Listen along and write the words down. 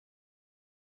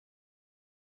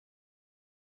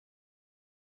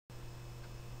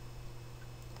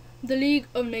The League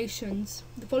of Nations.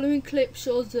 The following clip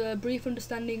shows a brief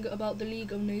understanding about the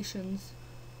League of Nations.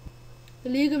 The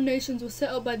League of Nations was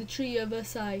set up by the Treaty of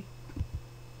Versailles.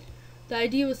 The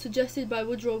idea was suggested by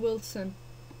Woodrow Wilson.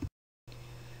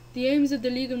 The aims of the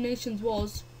League of Nations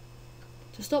was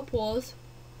to stop wars,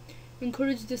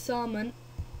 encourage disarmament,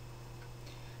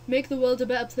 make the world a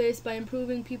better place by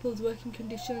improving people's working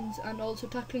conditions, and also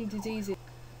tackling diseases.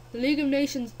 The League of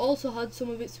Nations also had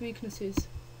some of its weaknesses.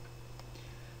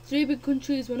 3 big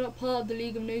countries were not part of the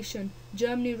League of Nations: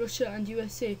 Germany, Russia and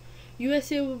USA.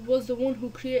 USA was the one who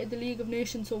created the League of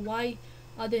Nations, so why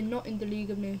are they not in the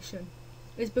League of Nations?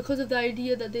 It's because of the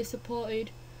idea that they supported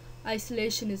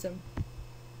isolationism.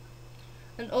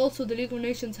 And also the League of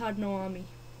Nations had no army.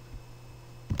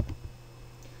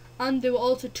 And they were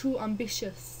also too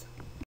ambitious.